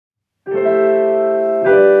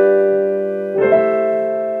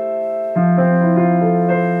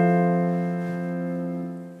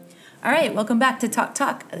welcome back to Talk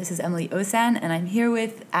Talk. This is Emily Osan, and I'm here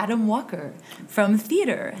with Adam Walker from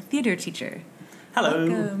theater teacher. Hello.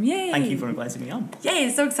 Welcome. Yay. Thank you for inviting me on. Yay,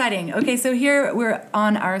 it's so exciting. Okay, so here we're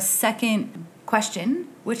on our second question,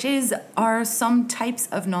 which is, are some types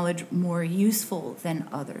of knowledge more useful than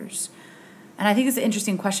others? And I think it's an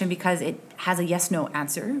interesting question because it has a yes-no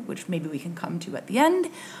answer, which maybe we can come to at the end.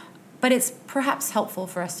 But it's perhaps helpful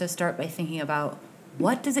for us to start by thinking about,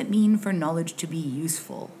 what does it mean for knowledge to be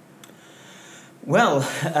useful? Well,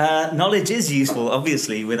 knowledge is useful,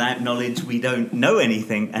 obviously. Without knowledge, we don't know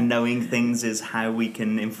anything, and knowing things is how we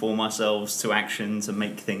can inform ourselves to action to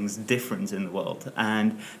make things different in the world.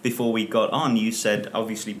 And before we got on, you said,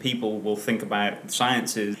 obviously, people will think about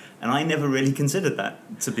sciences, and I never really considered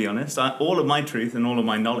that, to be honest. All of my truth and all of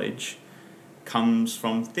my knowledge comes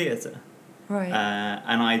from theatre. Right.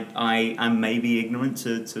 And I am maybe ignorant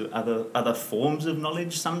to other forms of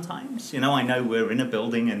knowledge sometimes. You know, I know we're in a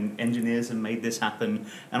building and engineers have made this happen,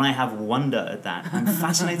 and I have wonder at that. I'm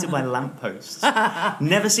fascinated by lampposts.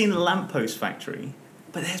 Never seen a lamppost factory,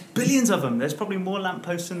 but there's billions of them. There's probably more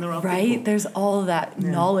lampposts than there are right? people. There's all that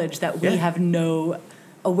knowledge that we have no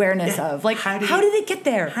awareness of. Like, how did it get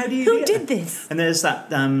there? Who did this? And there's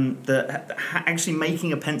that actually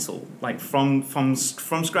making a pencil, like from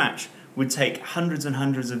scratch, would take hundreds and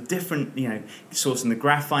hundreds of different, sourcing the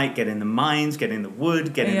graphite, getting the mines, getting the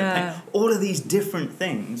wood, getting the paint, all of these different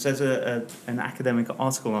things. There's an academic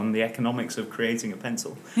article on the economics of creating a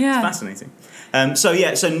pencil. Yeah. It's fascinating.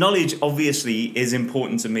 So knowledge obviously is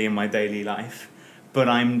important to me in my daily life, but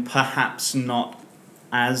I'm perhaps not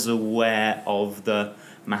as aware of the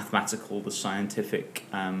mathematical, the scientific,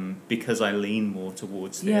 because I lean more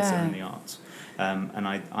towards theatre and the arts. And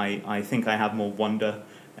I think I have more wonder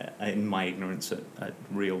in my ignorance at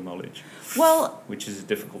real knowledge. Well, which is a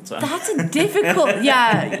difficult term. That's a difficult,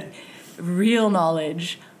 real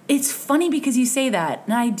knowledge. It's funny because you say that,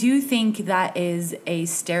 and I do think that is a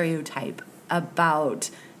stereotype about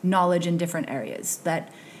knowledge in different areas.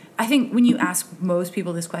 That I think when you ask most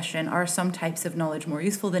people this question, are some types of knowledge more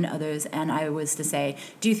useful than others? And I was to say,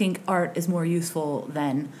 do you think art is more useful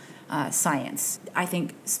than science? I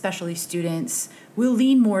think especially students will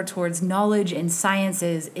lean more towards knowledge in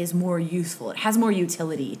sciences is more useful. It has more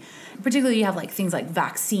utility. Particularly you have like things like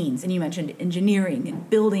vaccines, and you mentioned engineering and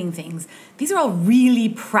building things. These are all really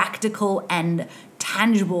practical and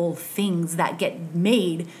tangible things that get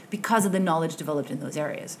made because of the knowledge developed in those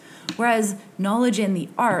areas. Whereas knowledge in the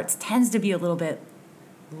arts tends to be a little bit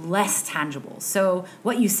less tangible. So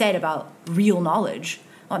what you said about real knowledge,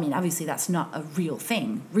 I mean, obviously that's not a real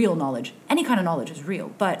thing. Real knowledge, any kind of knowledge is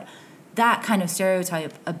real, but that kind of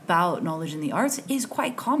stereotype about knowledge in the arts is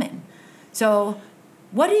quite common. So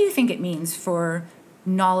what do you think it means for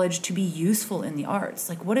knowledge to be useful in the arts?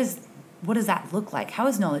 Like, what does that look like? How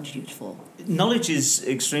is knowledge useful? Knowledge is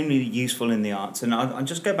extremely useful in the arts, and I'll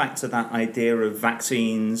just go back to that idea of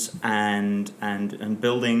vaccines and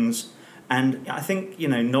buildings. And I think,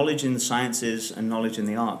 knowledge in the sciences and knowledge in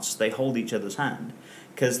the arts, they hold each other's hand.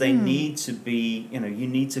 Because they need to be, you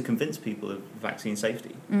need to convince people of vaccine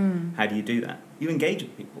safety. How do you do that? You engage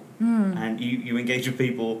with people. And you engage with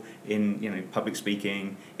people in, public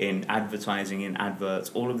speaking, in advertising, in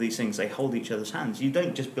adverts, all of these things, they hold each other's hands. You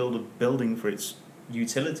don't just build a building for its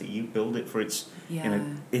utility, you build it for its,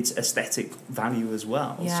 its aesthetic value as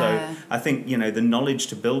well. Yeah. So I think, the knowledge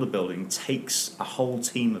to build a building takes a whole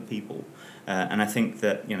team of people. And I think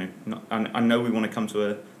that, I know we want to come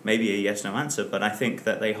to maybe a yes-no answer, but I think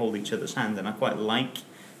that they hold each other's hand, and I quite like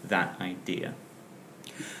that idea.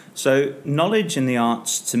 So knowledge in the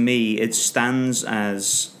arts, to me, it stands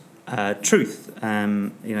as truth.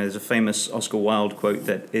 There's a famous Oscar Wilde quote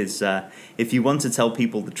that is, if you want to tell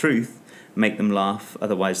people the truth, make them laugh,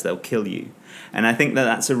 otherwise they'll kill you. And I think that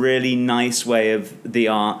that's a really nice way of the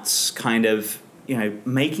arts kind of,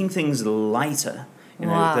 making things lighter.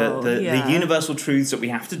 The universal truths that we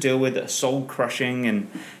have to deal with are soul-crushing, and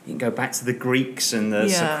you can go back to the Greeks and the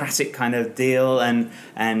Socratic kind of deal, and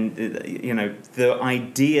the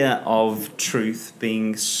idea of truth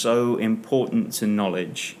being so important to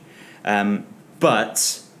knowledge,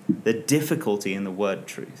 but the difficulty in the word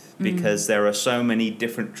truth, because there are so many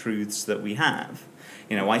different truths that we have.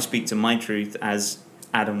 I speak to my truth as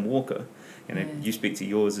Adam Walker. You speak to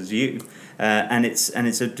yours as you, and it's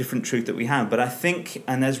a different truth that we have. But I think,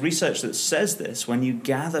 and there's research that says this, when you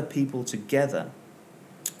gather people together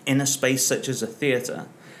in a space such as a theatre,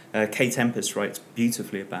 Kay Tempest writes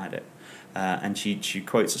beautifully about it, and she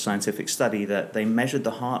quotes a scientific study that they measured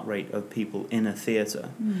the heart rate of people in a theatre,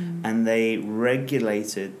 and they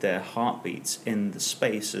regulated their heartbeats in the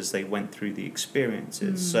space as they went through the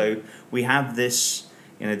experiences. So we have this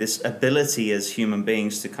this ability as human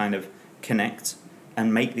beings to kind of connect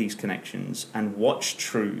and make these connections and watch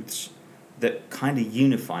truths that kind of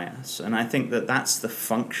unify us. And I think that that's the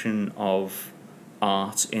function of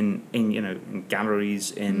art in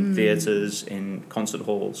galleries, in theatres, in concert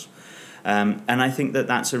halls. And I think that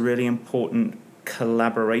that's a really important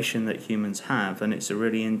collaboration that humans have, and it's a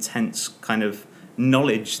really intense kind of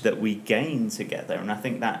knowledge that we gain together. And I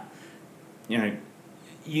think that,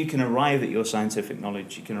 you can arrive at your scientific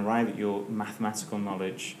knowledge, you can arrive at your mathematical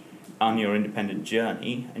knowledge on your independent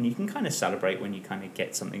journey, and you can kind of celebrate when you kind of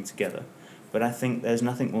get something together. But I think there's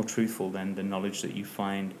nothing more truthful than the knowledge that you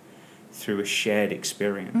find through a shared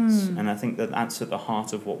experience. And I think that that's at the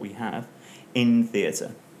heart of what we have in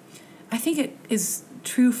theatre. I think it is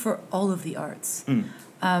true for all of the arts.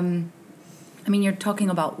 You're talking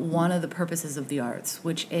about one of the purposes of the arts,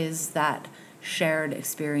 which is that shared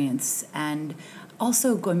experience, and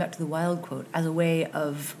also going back to the Wilde quote, as a way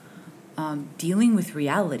of dealing with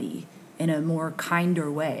reality in a more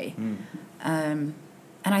kinder way. And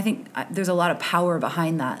I think there's a lot of power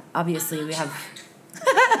behind that. Obviously, we have...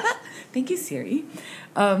 Thank you, Siri.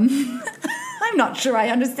 I'm not sure I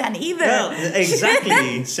understand either. Well,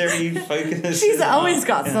 exactly. Siri focuses. She's always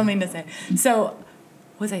got something to say. So,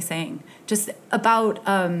 what was I saying? Just about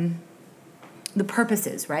the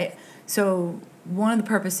purposes, right? So, one of the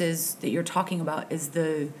purposes that you're talking about is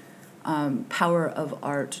the power of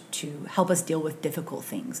art to help us deal with difficult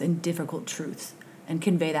things and difficult truths and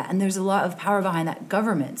convey that. And there's a lot of power behind that.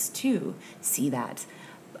 Governments, too, see that.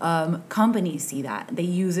 Companies see that. They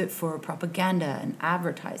use it for propaganda and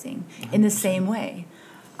advertising 100%. In the same way.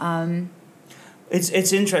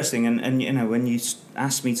 It's interesting, and when you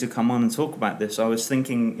asked me to come on and talk about this, I was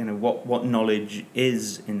thinking, what knowledge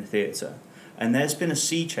is in theatre. And there's been a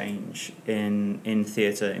sea change in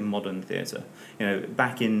theatre, in modern theatre.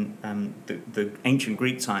 Back in the ancient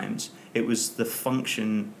Greek times, it was the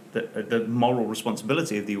function, the moral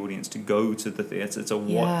responsibility of the audience to go to the theatre, to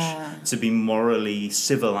watch, to be morally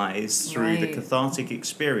civilized through the cathartic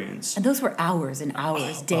experience. And those were hours and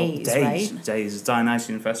hours, days, right? Days. The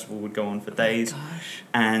Dionysian festival would go on for days. Oh my gosh.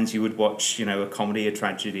 And you would watch, a comedy, a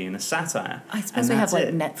tragedy, and a satire. I suppose we have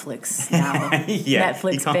Netflix now. Yeah,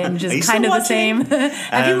 Netflix binge is kind of the same.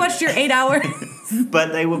 Have you watched your 8 hours?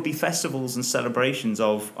 But they would be festivals and celebrations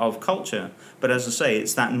of culture. But as I say,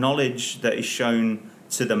 it's that knowledge that is shown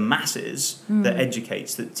to the masses that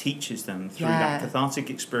educates, that teaches them through that cathartic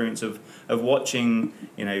experience of watching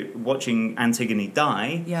Antigone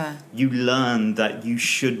die. Yeah. You learn that you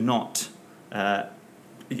should not,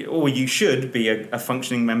 or you should be a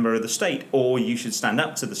functioning member of the state, or you should stand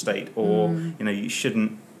up to the state, or you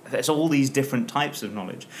shouldn't. There's all these different types of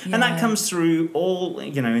knowledge, and that comes through all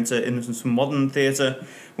into modern theatre,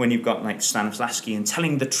 when you've got like Stanislavski and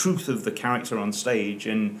telling the truth of the character on stage,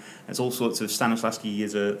 and there's all sorts of. Stanislavski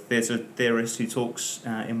is a theatre theorist who talks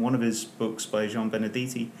in one of his books by Jean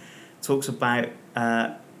Benedetti, talks about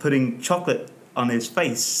putting chocolate on his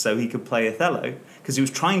face so he could play Othello, because he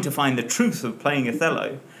was trying to find the truth of playing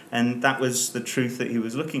Othello, and that was the truth that he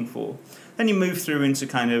was looking for. Then you move through into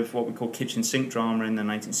kind of what we call kitchen sink drama in the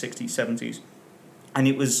 1960s, 70s. And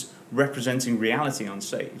it was representing reality on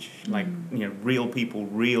stage, like, real people,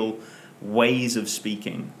 real ways of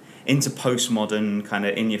speaking, into postmodern kind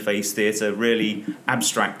of in-your-face theatre, really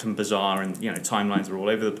abstract and bizarre, and, timelines are all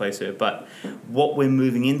over the place here. But what we're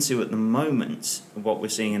moving into at the moment, what we're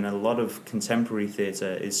seeing in a lot of contemporary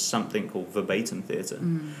theatre, is something called verbatim theatre.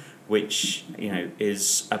 Which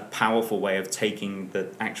is a powerful way of taking the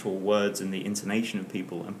actual words and the intonation of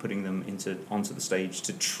people and putting them onto the stage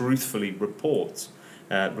to truthfully record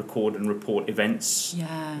and report events,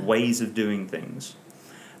 ways of doing things.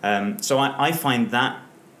 So I find that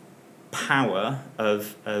power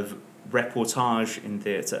of reportage in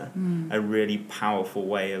theatre a really powerful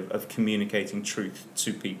way of communicating truth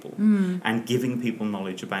to people and giving people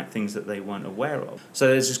knowledge about things that they weren't aware of. So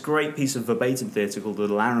there's this great piece of verbatim theatre called the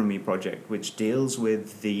Laramie Project, which deals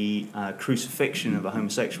with the crucifixion of a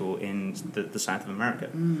homosexual in the South of America,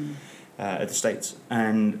 the States,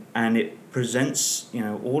 and it presents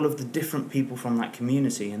all of the different people from that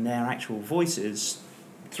community and their actual voices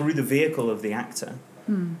through the vehicle of the actor.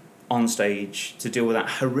 On stage to deal with that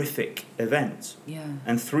horrific event.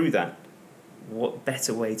 And through that, what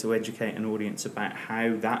better way to educate an audience about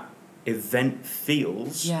how that event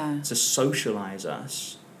feels to socialize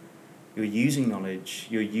us? You're using knowledge,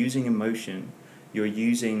 you're using emotion, you're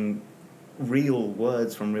using real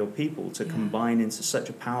words from real people to combine into such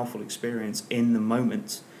a powerful experience in the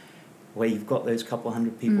moment where you've got those couple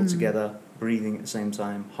hundred people together, breathing at the same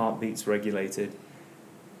time, heartbeats regulated.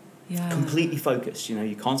 completely focused. You know,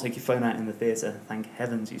 you can't take your phone out in the theatre. Thank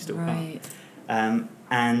heavens you still Right. can't.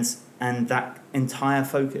 And that entire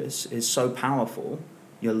focus is so powerful.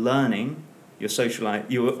 You're learning, you're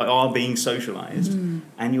socialized, you are being socialized,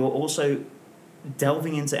 and you're also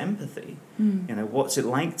delving into empathy. You know, what's it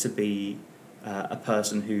like to be a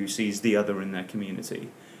person who sees the other in their community,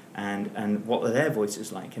 and what are their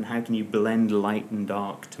voices like, and how can you blend light and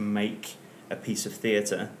dark to make a piece of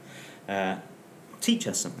theatre teach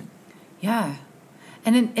us something. Yeah.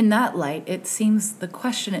 And in that light, it seems the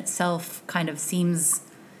question itself kind of seems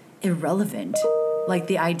irrelevant. Like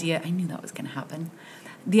the idea, I knew that was going to happen.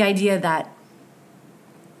 The idea that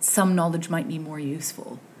some knowledge might be more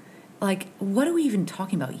useful. Like, what are we even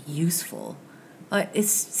talking about useful? Like, it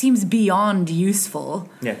seems beyond useful.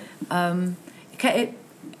 Yeah.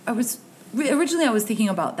 Originally I was thinking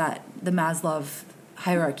about the Maslow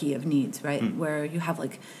hierarchy of needs, right? Where you have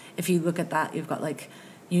like, if you look at that, you've got like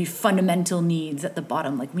fundamental needs at the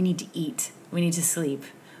bottom. Like we need to eat, we need to sleep,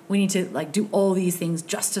 we need to like do all these things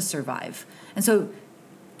just to survive. And so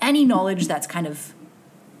any knowledge that's kind of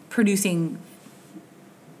producing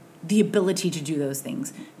the ability to do those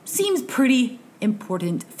things seems pretty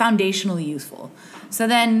important, foundationally useful. So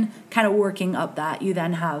then kind of working up that, you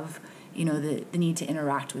then have, you know, the need to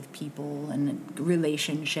interact with people and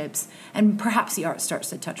relationships, and perhaps the art starts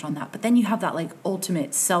to touch on that. But then you have that like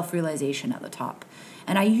ultimate self-realization at the top.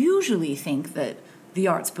 And I usually think that the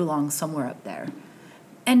arts belong somewhere up there.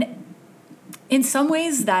 And in some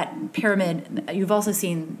ways that pyramid, you've also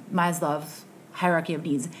seen Maslow's hierarchy of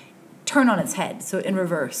needs turn on its head, so in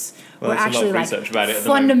reverse. Well, we're there's actually a lot of research about it at the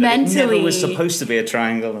fundamentally. moment. It never was supposed to be a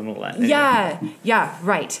triangle and all that. Yeah,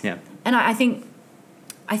 right. Yeah. And I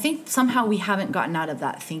think somehow we haven't gotten out of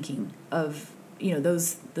that thinking of, you know,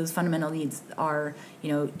 those fundamental needs are,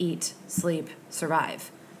 you know, eat, sleep,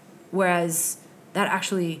 survive. Whereas that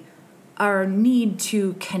actually, our need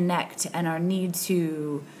to connect and our need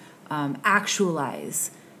to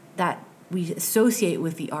actualize that we associate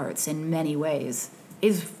with the arts in many ways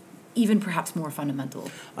is even perhaps more fundamental.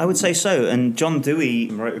 I would say so. And John Dewey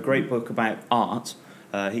wrote a great book about art.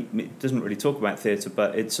 He doesn't really talk about theatre,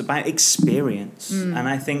 but it's about experience. And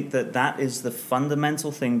I think that is the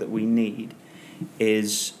fundamental thing that we need,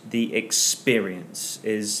 is the experience.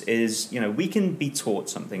 Is you know, we can be taught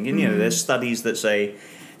something. And, you know, there's studies that say,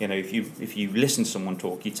 you know, if you listen to someone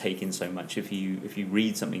talk, you take in so much. If you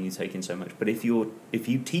read something, you take in so much. But if you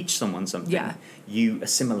teach someone something, you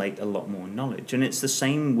assimilate a lot more knowledge. And it's the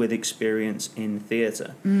same with experience in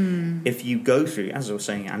theatre. If you go through, as I was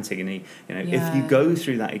saying, Antigone, you know, if you go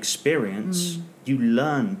through that experience, you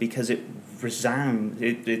learn, because it resounds,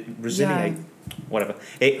 it resonates. Whatever.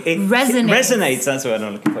 It resonates. That's what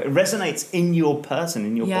I'm looking for. It resonates in your person,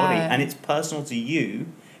 in your body, and it's personal to you.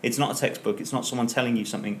 It's not a textbook. It's not someone telling you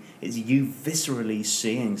something. It's you viscerally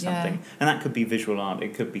seeing something, and that could be visual art.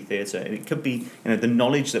 It could be theatre. It could be, you know, the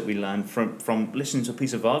knowledge that we learn from listening to a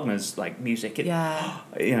piece of Wagner's like music. You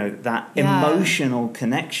know, that emotional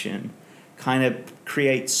connection kind of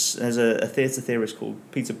creates. There's a theatre theorist called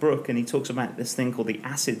Peter Brook, and he talks about this thing called the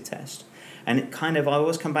acid test. And it kind of, I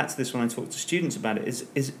always come back to this when I talk to students about it,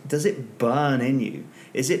 is does it burn in you?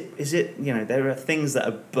 Is it, you know, there are things that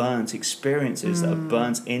are burnt, experiences that are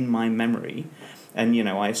burnt in my memory, and, you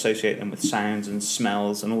know, I associate them with sounds and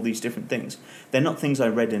smells and all these different things. They're not things I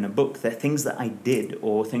read in a book, they're things that I did,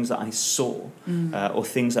 or things that I saw, or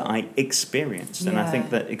things that I experienced. And I think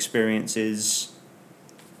that experience is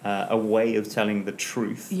a way of telling the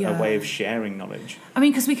truth, a way of sharing knowledge. I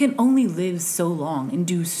mean, because we can only live so long and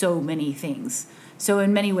do so many things. So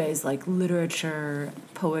in many ways, like literature,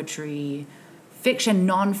 poetry, fiction,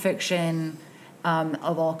 nonfiction,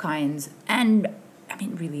 of all kinds, and I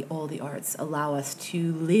mean, really all the arts allow us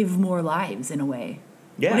to live more lives in a way.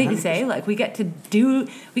 Yeah, what do you say? Like we get to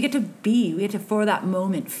for that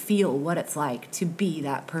moment feel what it's like to be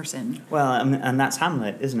that person. Well, and that's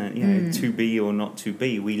Hamlet, isn't it? You know, to be or not to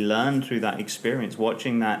be. We learn through that experience,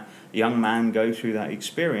 watching that young man go through that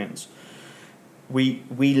experience. We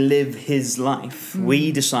live his life.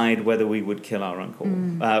 We decide whether we would kill our uncle.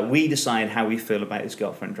 We decide how we feel about his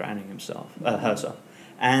girlfriend drowning herself.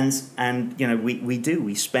 And you know,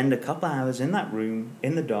 we spend a couple hours in that room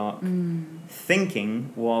in the dark,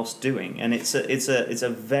 thinking whilst doing, and it's a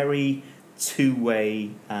very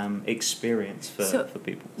two-way experience for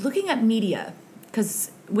people. Looking at media,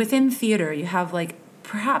 because within theater you have like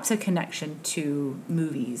perhaps a connection to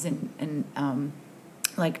movies and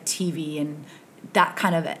like TV and that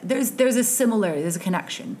kind of, there's a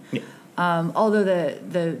connection. Yeah. Although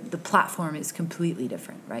the platform is completely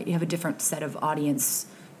different, right? You have a different set of audience.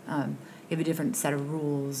 you have a different set of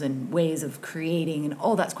rules and ways of creating, and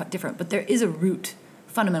all that's quite different. But there is a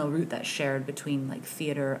fundamental root that's shared between like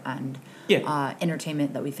theater and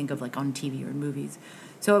entertainment that we think of like on TV or movies.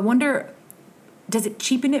 So I wonder, does it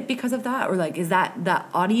cheapen it because of that, or like is that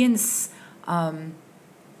audience?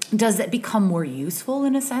 Does it become more useful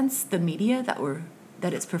in a sense, the media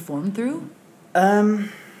that it's performed through?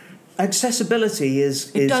 Accessibility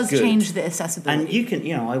is does good. Change the accessibility. And you can,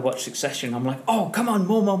 I watch Succession, I'm like, oh, come on,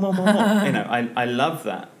 more. I love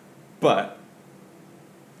that. But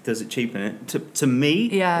does it cheapen it? To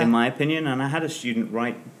me, in my opinion, and I had a student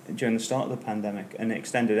write during the start of the pandemic an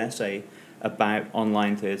extended essay about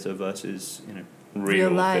online theatre versus, real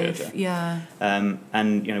life theatre. Yeah.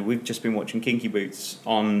 And we've just been watching Kinky Boots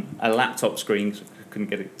on a laptop screen, so I couldn't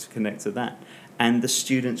get it to connect to that. And the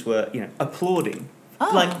students were, applauding.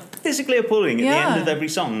 Like physically applauding at the end of every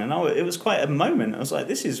song, and it was quite a moment. I was like,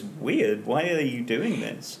 "This is weird. Why are you doing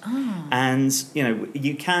this?" And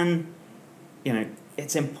you can,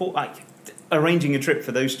 it's important. Like arranging a trip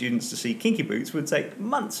for those students to see Kinky Boots would take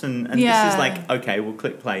months, and this is like, okay, we'll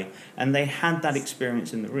click play, and they had that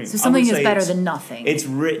experience in the room. So something is better than nothing. It's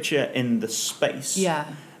richer in the space. Yeah.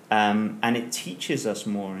 And it teaches us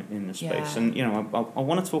more in the space, and I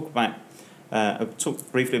want to talk about. I've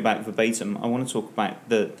talked briefly about verbatim. I want to talk about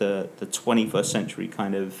the 21st century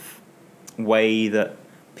kind of way that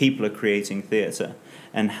people are creating theatre,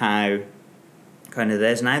 and how kind of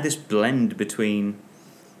there's now this blend between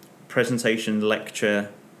presentation, lecture,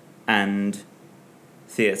 and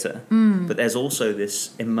theatre. But there's also this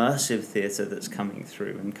immersive theatre that's coming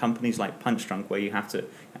through, and companies like Punchdrunk, where you have to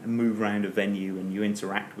move around a venue and you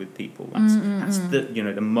interact with people. That's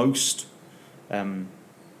the most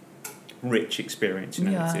rich experience,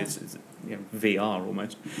 it's VR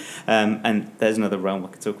almost, and there's another realm I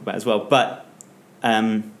could talk about as well. But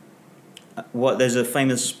there's a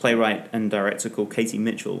famous playwright and director called Katie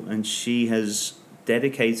Mitchell, and she has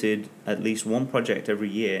dedicated at least one project every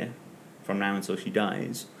year from now until she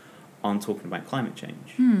dies on talking about climate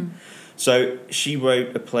change. So she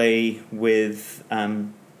wrote a play with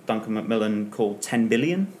Duncan Macmillan called 10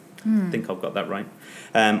 Billion. I think I've got that right.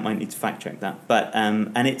 Might need to fact check that. But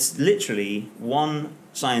and it's literally one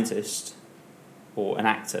scientist or an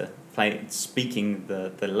actor speaking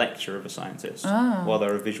the lecture of a scientist while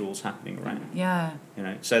there are visuals happening around. Yeah.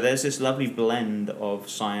 So there's this lovely blend of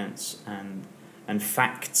science and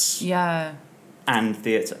facts. Yeah. And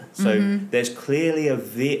theatre. So there's clearly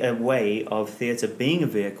a way of theatre being a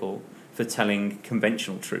vehicle for telling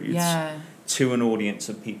conventional truths. To an audience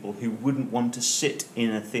of people who wouldn't want to sit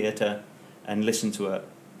in a theatre and listen to a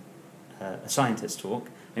scientist talk.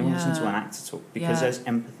 They want to listen to an actor talk, because there's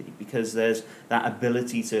empathy, because there's that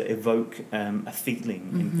ability to evoke a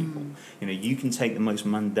feeling in people. You can take the most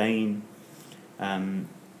mundane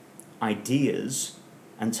ideas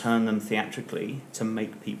and turn them theatrically to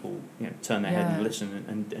make people turn their head and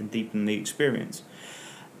listen and deepen the experience.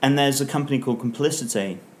 And there's a company called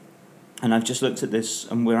Complicity. And I've just looked at this,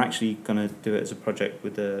 and we're actually going to do it as a project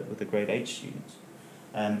with the grade 8 students.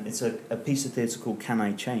 It's a piece of theatre called Can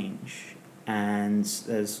I Change? And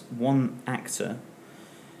there's one actor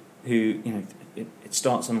who, it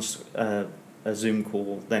starts on a Zoom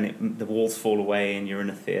call, then the walls fall away and you're in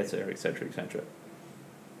a theatre, etc., etc.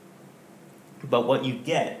 But what you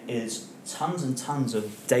get is tons and tons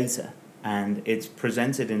of data, and it's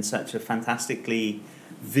presented in such a fantastically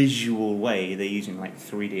visual way. They're using like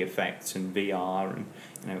 3D effects and VR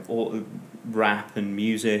and all rap and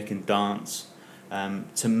music and dance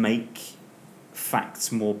to make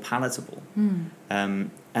facts more palatable.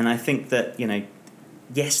 And I think that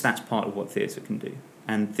yes, that's part of what theatre can do,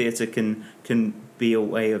 and theatre can be a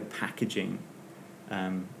way of packaging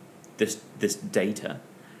this data.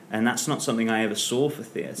 And that's not something I ever saw for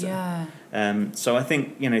theatre. So I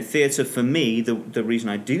think, theatre for me, the reason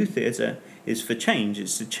I do theatre is for change.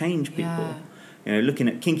 It's to change people. Looking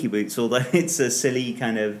at Kinky Boots, although it's a silly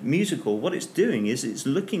kind of musical, what it's doing is it's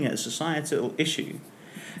looking at a societal issue.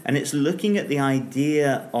 And it's looking at the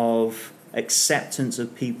idea of acceptance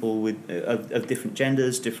of people with of different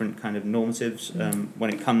genders, different kind of normatives when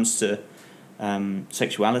it comes to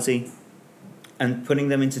sexuality, and putting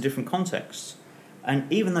them into different contexts.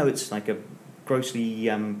 And even though it's like a grossly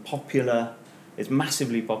popular, it's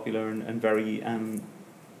massively popular and very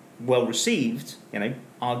well received,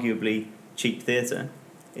 arguably cheap theatre,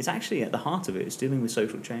 it's actually at the heart of it. It's dealing with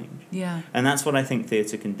social change. And that's what I think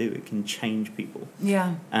theatre can do. It can change people.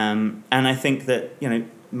 And I think that,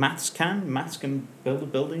 maths can build a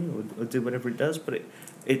building or do whatever it does, but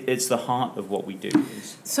it's the heart of what we do.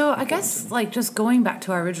 So I guess, like, just going back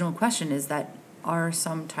to our original question, is that are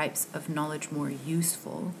some types of knowledge more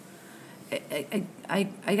useful? I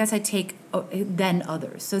guess I take then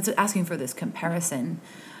others. So it's asking for this comparison.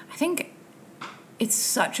 I think it's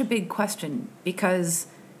such a big question because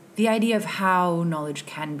the idea of how knowledge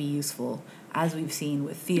can be useful, as we've seen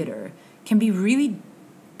with theater, can be really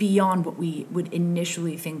beyond what we would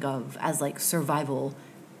initially think of as like survival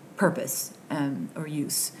purpose or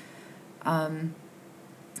use.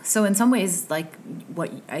 So in some ways, like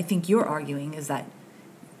what I think you're arguing is that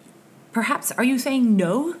perhaps, are you saying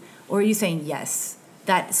no or are you saying yes,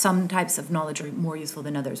 that some types of knowledge are more useful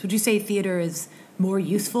than others? Would you say theater is more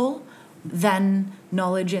useful than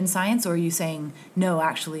knowledge in science, or are you saying no,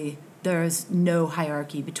 actually there's no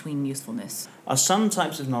hierarchy between usefulness? Are some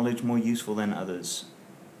types of knowledge more useful than others?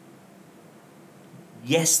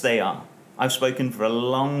 Yes, they are. I've spoken for a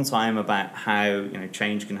long time about how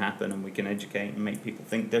change can happen and we can educate and make people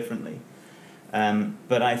think differently.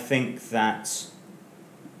 But I think that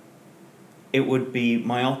it would be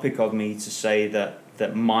myopic of me to say that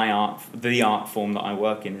the art form that I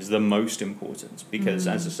work in is the most important because,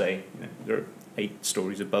 as I say, there are 8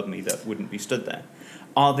 stories above me that wouldn't be stood there.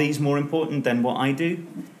 Are these more important than what I do?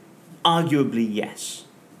 Arguably, yes.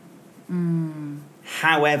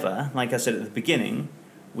 However, like I said at the beginning,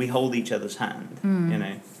 we hold each other's hand.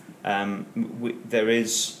 There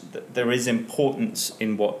is importance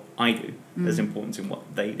in what I do. There's importance in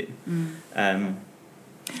what they do.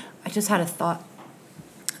 I just had a thought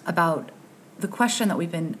about the question that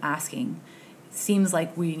we've been asking. It seems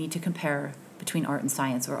like we need to compare between art and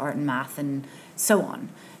science or art and math and so on.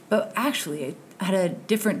 But actually, it had a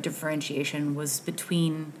different differentiation was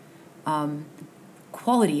between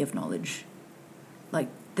quality of knowledge, like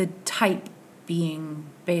the type being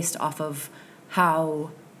based off of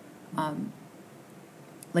how,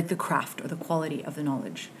 like the craft or the quality of the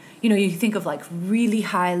knowledge. You think of like really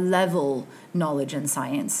high level knowledge in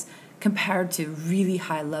science compared to really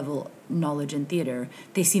high level knowledge in theater.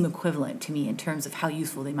 They seem equivalent to me in terms of how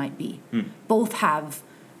useful they might be. Both have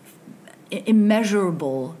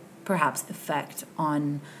immeasurable, perhaps, effect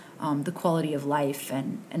on the quality of life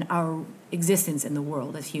and our existence in the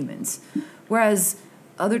world as humans. Whereas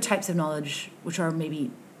other types of knowledge, which are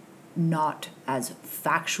maybe not as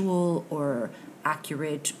factual or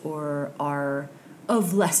accurate or are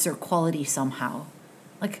of lesser quality somehow,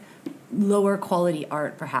 like lower quality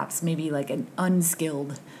art, perhaps, maybe like an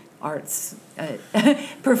unskilled arts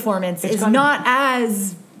performance is not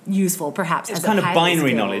as useful, perhaps. It's as kind of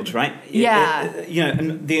binary skilled knowledge, right? Yeah.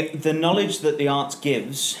 And the knowledge that the arts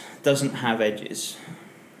gives doesn't have edges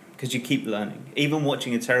because you keep learning. Even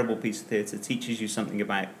watching a terrible piece of theatre teaches you something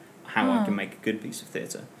about how I can make a good piece of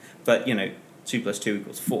theatre. But 2 + 2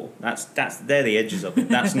 = 4. They're the edges of it.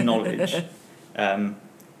 That's knowledge.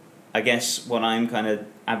 I guess what I'm kind of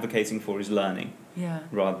advocating for is learning,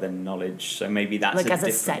 rather than knowledge. So maybe that's like as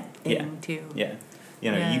a set thing too. Yeah.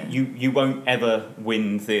 You won't ever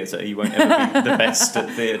win theatre. You won't ever be the best at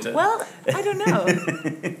theatre. Well, I don't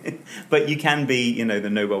know. But you can be, the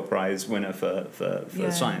Nobel Prize winner for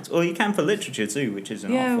science, or you can for literature too, which is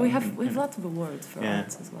an art form. we have lots of awards for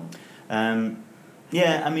arts as well.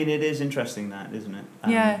 It is interesting that, isn't it?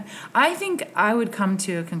 I think I would come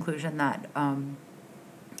to a conclusion that,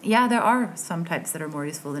 there are some types that are more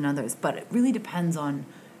useful than others, but it really depends on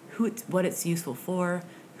what it's useful for,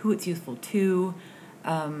 who it's useful to,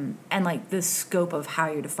 and like the scope of how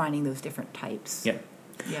you're defining those different types. Yeah.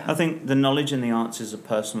 I think the knowledge in the arts is a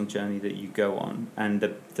personal journey that you go on, and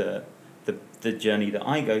the journey that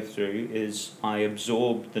I go through is I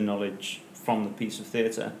absorb the knowledge from the piece of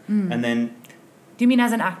theatre, and then. Do you mean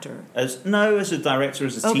as an actor? As a director,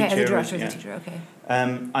 as a teacher. Okay, as a director, as a teacher, okay.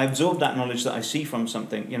 I absorb that knowledge that I see from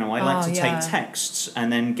something. I like to take texts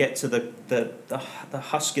and then get to the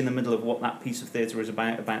husk in the middle of what that piece of theatre is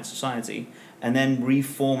about society, and then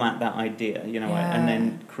reformat that idea, and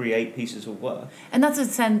then create pieces of work. And that's a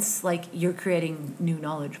sense like you're creating new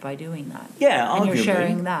knowledge by doing that. Yeah, and arguably. You're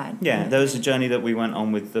sharing that. Yeah, there was a journey that we went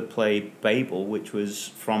on with the play Babel, which was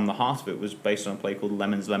from the heart of it was based on a play called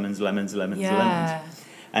Lemons, Lemons, Lemons, Lemons, Lemons.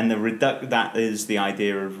 And that is the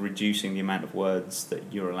idea of reducing the amount of words that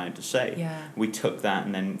you're allowed to say. Yeah. We took that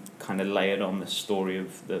and then kind of layered on the story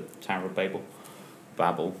of the Tower of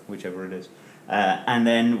Babel, whichever it is. And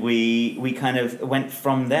then we kind of went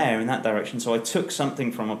from there in that direction. So I took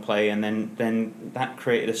something from a play and then that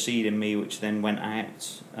created a seed in me which then went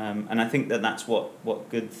out. And I think that's what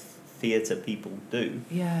good theatre people do,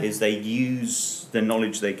 is they use the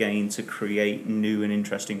knowledge they gain to create new and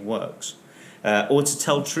interesting works. Or to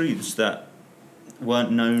tell truths that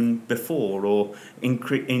weren't known before, or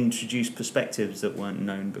introduce perspectives that weren't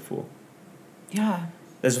known before. Yeah,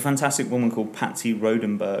 There's a fantastic woman called Patsy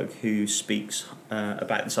Rodenberg who speaks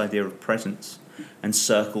about this idea of presence and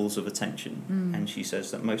circles of attention. And she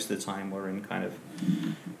says that most of the time we're in kind of,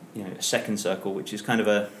 a second circle, which is kind of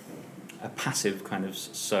a passive kind of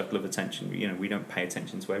circle of attention. We don't pay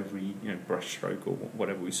attention to every brush stroke or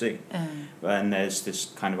whatever we see. And there's this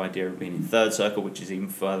kind of idea of being in third circle, which is even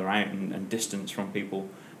further out and distance from people.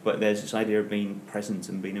 But there's this idea of being present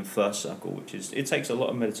and being in first circle, which it takes a lot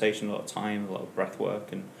of meditation, a lot of time, a lot of breath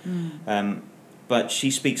work. But she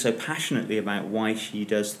speaks so passionately about why she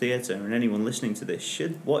does theatre, and anyone listening to this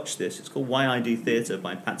should watch this. It's called Why I Do Theatre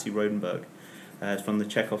by Patsy Rodenberg. It's from the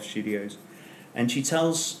Chekhov Studios. And she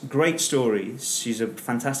tells great stories. She's a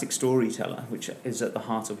fantastic storyteller, which is at the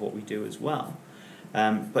heart of what we do as well.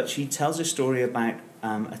 But she tells a story about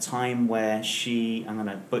a time where I'm going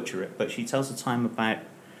to butcher it, but she tells a time about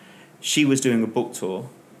she was doing a book tour,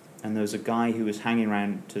 and there was a guy who was hanging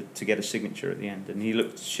around to get a signature at the end, and he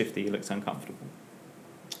looked shifty, he looked uncomfortable.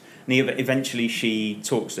 And eventually she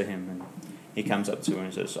talks to him, and he comes up to her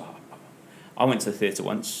and says, I went to the theatre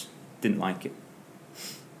once, didn't like it.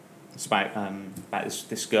 It's about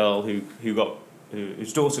this girl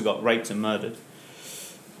whose daughter got raped and murdered.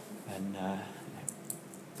 And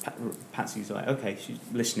Patsy's like, okay, she's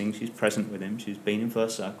listening, she's present with him, she's been in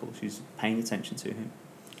first circle, she's paying attention to him.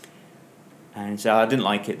 And so I didn't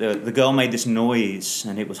like it. The girl made this noise,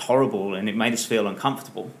 and it was horrible, and it made us feel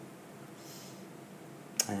uncomfortable.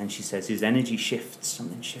 And then she says his energy shifts,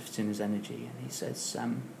 something shifts in his energy. And he says,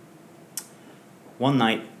 one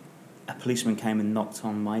night a policeman came and knocked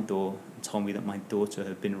on my door and told me that my daughter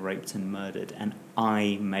had been raped and murdered, and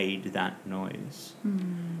I made that noise.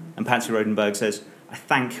 And Patsy Rodenberg says, I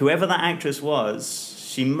thank whoever that actress was,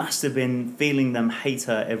 she must have been feeling them hate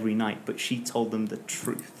her every night, but she told them the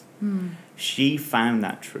truth. She found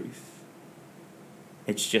that truth.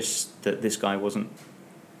 It's just that this guy wasn't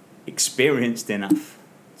experienced enough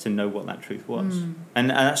to know what that truth was.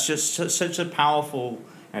 And that's just such a powerful,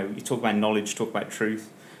 you talk about knowledge, talk about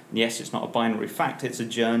truth. And yes, it's not a binary fact, it's a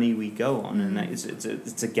journey we go on, and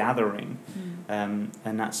it's a gathering. And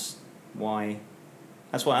that's why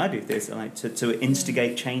I do theatre, like to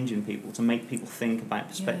instigate change in people, to make people think about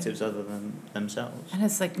perspectives other than themselves. And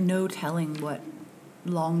it's like no telling what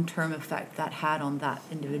long-term effect that had on that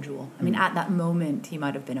individual. I mean, at that moment he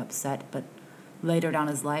might have been upset, but later down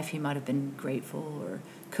his life he might have been grateful or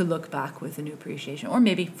could look back with a new appreciation, or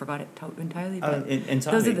maybe forgot it entirely. But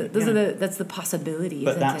entirely. That's the possibility.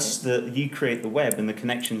 But isn't you create the web, and the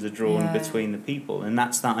connections are drawn between the people, and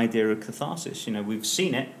that's that idea of catharsis. We've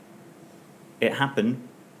seen it. It happened.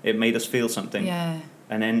 It made us feel something. Yeah.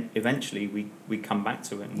 And then eventually we come back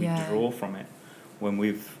to it and we draw from it when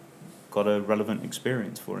we've got a relevant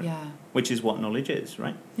experience for it. Yeah. Which is what knowledge is,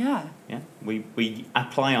 right? Yeah. Yeah. We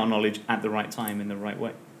apply our knowledge at the right time in the right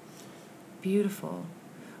way. Beautiful.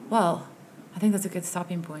 Well, I think that's a good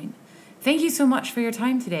stopping point. Thank you so much for your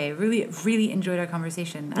time today. Really, really enjoyed our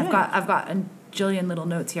conversation. Yeah. I've got a jillion little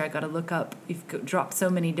notes here I got to look up. You've dropped so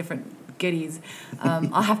many different goodies.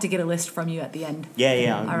 I'll have to get a list from you at the end.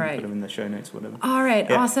 Yeah. All right. Put them in the show notes, whatever. All right.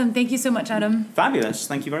 Yeah. Awesome. Thank you so much, Adam. Fabulous.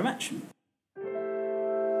 Thank you very much.